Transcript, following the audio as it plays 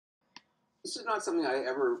This is not something I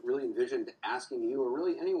ever really envisioned asking you or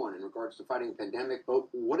really anyone in regards to fighting a pandemic, but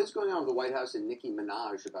what is going on with the White House and Nicki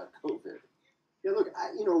Minaj about COVID? Yeah, look,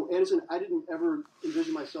 Anderson, I didn't ever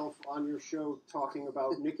envision myself on your show talking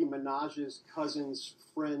about Nicki Minaj's cousin's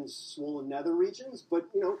friend's swollen nether regions, but,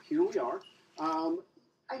 here we are.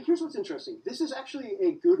 Here's what's interesting. This is actually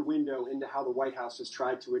a good window into how the White House has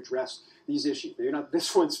tried to address these issues. Maybe not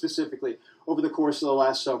this one specifically, over the course of the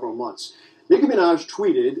last several months. Nicki Minaj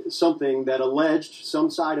tweeted something that alleged some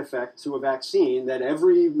side effect to a vaccine that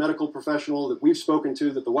every medical professional that we've spoken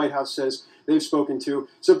to, that the White House says they've spoken to,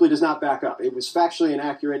 simply does not back up. It was factually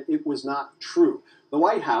inaccurate. It was not true. The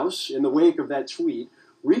White House, in the wake of that tweet,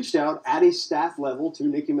 reached out at a staff level to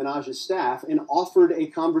Nicki Minaj's staff and offered a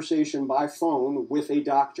conversation by phone with a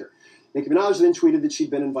doctor. Nicki Minaj then tweeted that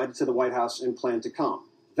she'd been invited to the White House and planned to come.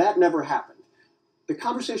 That never happened. The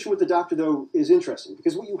conversation with the doctor, though, is interesting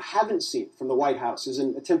because what you haven't seen from the White House is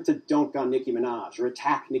an attempt to dunk on Nicki Minaj or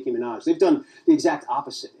attack Nicki Minaj. They've done the exact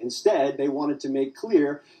opposite. Instead, they wanted to make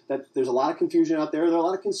clear that there's a lot of confusion out there. There are a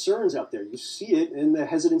lot of concerns out there. You see it in the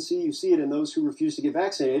hesitancy. You see it in those who refuse to get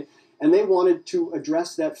vaccinated. And they wanted to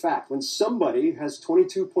address that fact. When somebody has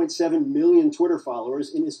 22.7 million Twitter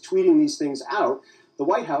followers and is tweeting these things out, the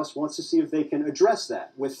White House wants to see if they can address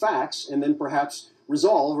that with facts and then perhaps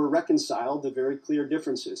resolve or reconcile the very clear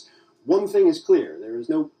differences. One thing is clear. There is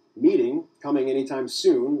no meeting coming anytime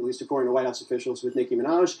soon, at least according to White House officials, with Nicki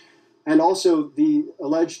Minaj. And also the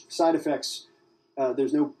alleged side effects,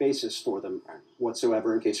 there's no basis for them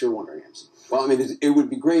whatsoever, in case you're wondering, Anderson. Well, I mean, it would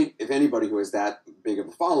be great if anybody who has that big of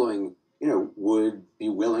a following, would be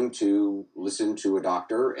willing to listen to a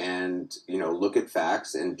doctor and, look at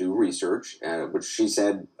facts and do research, which she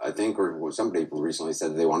said, I think, or somebody recently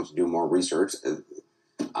said they wanted to do more research.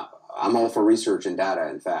 I'm all for research and data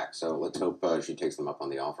and facts, so let's hope she takes them up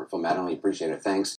on the offer. Phil Mattingly, appreciate it. Thanks.